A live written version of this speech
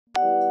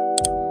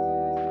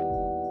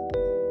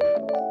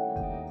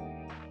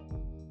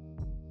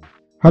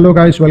Hello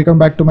guys, welcome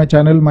back to my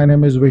channel. My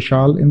name is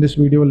Vishal. In this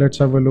video, let's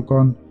have a look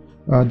on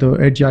the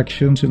edge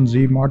actions in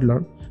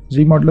ZModeler.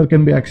 ZModeler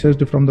can be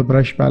accessed from the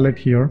brush palette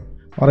here,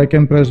 or I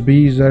can press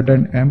B, Z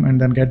and M and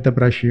then get the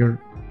brush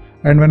here.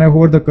 And when I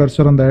hover the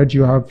cursor on the edge,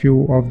 you have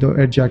few of the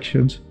edge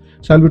actions.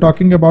 So I'll be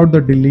talking about the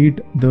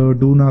delete, the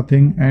do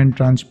nothing and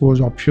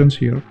transpose options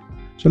here.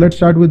 So let's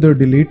start with the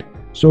delete.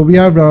 So we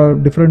have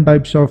different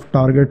types of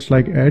targets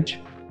like edge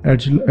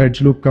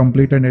loop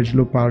complete and edge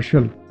loop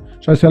partial.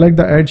 So I select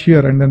the edge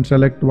here and then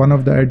select one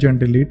of the edge and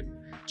delete.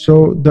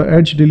 So the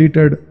edge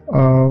deleted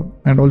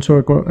and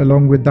also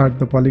along with that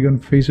the polygon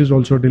face is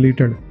also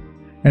deleted.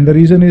 And the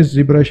reason is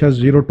ZBrush has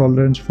zero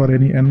tolerance for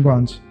any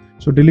n-gons.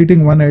 So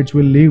deleting one edge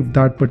will leave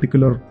that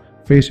particular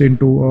face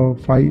into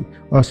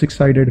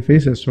six-sided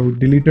faces. So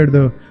deleted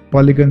the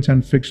polygons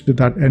and fixed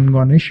that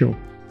n-gon issue.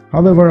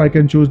 However, I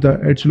can choose the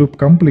edge loop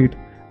complete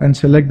and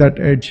select that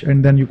edge,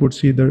 and then you could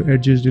see the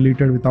edge is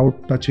deleted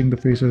without touching the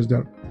faces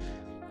there.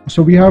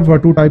 So we have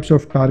two types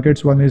of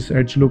targets. One is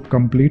edge loop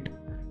complete,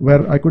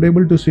 where I could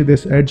able to see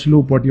this edge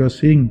loop, what you're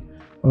seeing,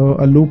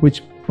 a loop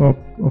which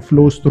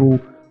flows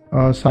through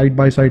side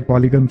by side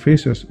polygon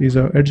faces is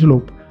a edge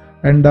loop.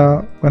 And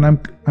when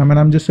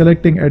I'm just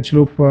selecting edge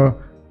loop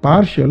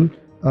partial,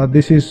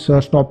 this is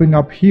stopping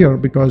up here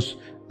because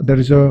there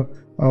is a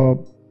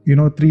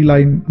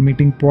three-line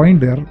meeting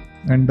point there,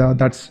 and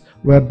that's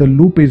where the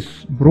loop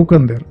is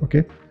broken there.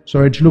 Okay,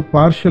 so edge loop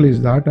partial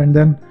is that, and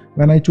then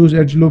when I choose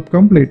edge loop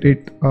complete,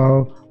 it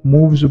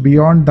moves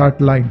beyond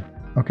that line.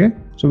 Okay,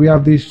 so we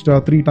have these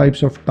three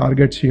types of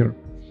targets here.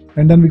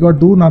 And then we got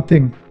do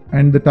nothing,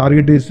 and the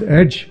target is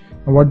edge.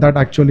 What that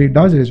actually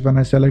does is when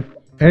I select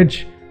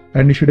edge,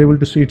 and you should be able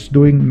to see it's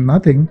doing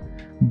nothing,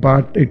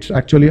 but it's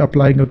actually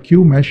applying a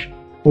Q mesh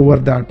over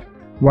that.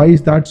 Why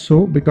is that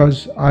so?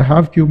 Because I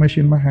have Q mesh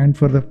in my hand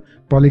for the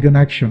polygon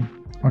action.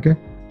 Okay,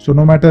 so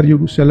no matter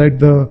you select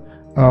the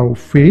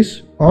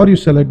face or you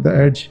select the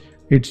edge,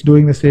 it's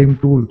doing the same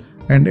tool.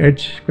 And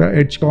edge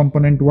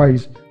component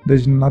wise,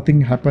 there's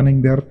nothing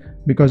happening there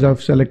because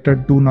I've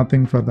selected do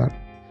nothing for that.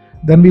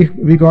 Then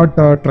we got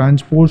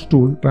transpose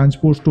tool.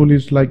 Transpose tool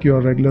is like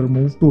your regular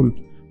move tool,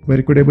 where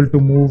you could able to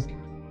move,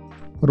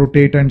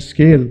 rotate and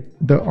scale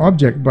the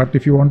object. But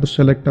if you want to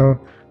select a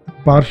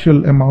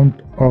partial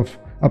amount of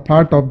a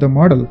part of the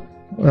model,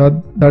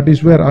 that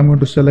is where I'm going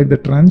to select the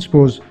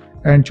transpose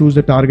and choose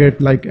the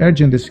target like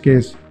edge in this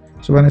case.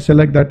 So when I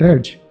select that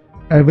edge,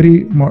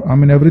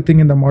 everything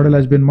in the model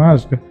has been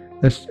masked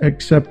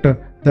except the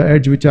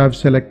edge which I have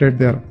selected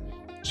there.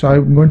 So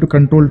I'm going to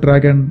control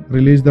drag and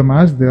release the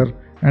mask there,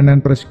 and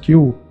then press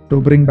Q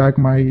to bring back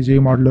my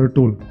ZModeler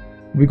tool.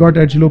 We got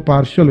edge loop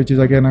partial, which is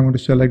again I'm going to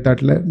select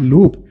that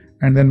loop,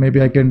 and then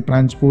maybe I can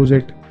transpose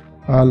it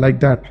like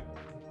that.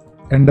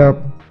 And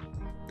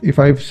if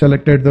I've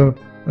selected the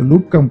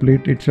loop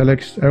complete, it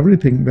selects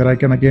everything, where I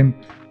can again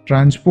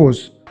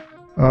transpose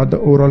the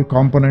overall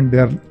component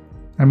there,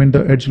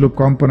 the edge loop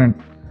component.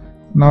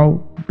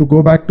 Now to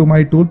go back to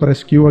my tool,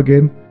 press Q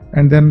again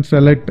and then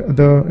select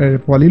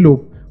the poly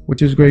loop,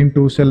 which is going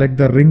to select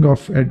the ring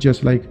of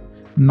edges, like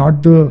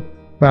not the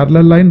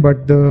parallel line,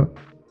 but the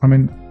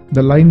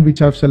line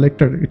which I've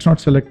selected. It's not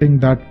selecting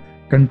that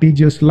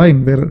contiguous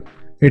line, where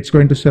it's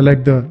going to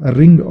select the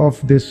ring of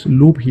this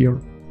loop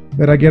here,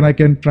 where again I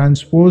can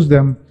transpose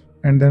them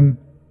and then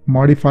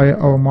modify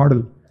our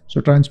model. So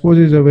transpose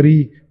is a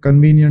very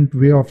convenient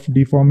way of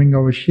deforming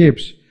our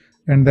shapes,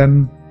 and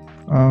then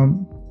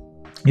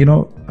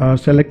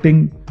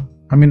selecting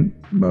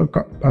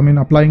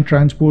applying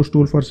transpose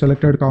tool for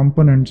selected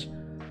components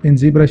in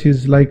ZBrush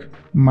is like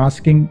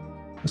masking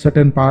a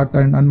certain part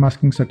and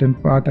unmasking certain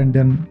part and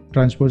then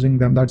transposing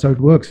them. That's how it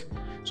works.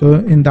 So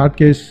in that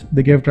case,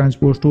 they gave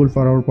transpose tool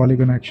for our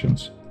polygon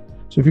actions.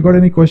 So if you got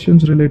any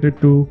questions related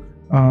to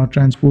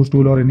transpose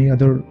tool or any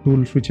other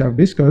tools which I've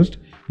discussed,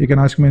 you can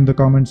ask me in the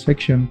comment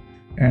section.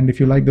 And if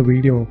you like the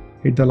video,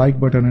 hit the like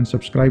button and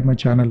subscribe my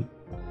channel.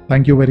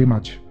 Thank you very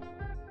much.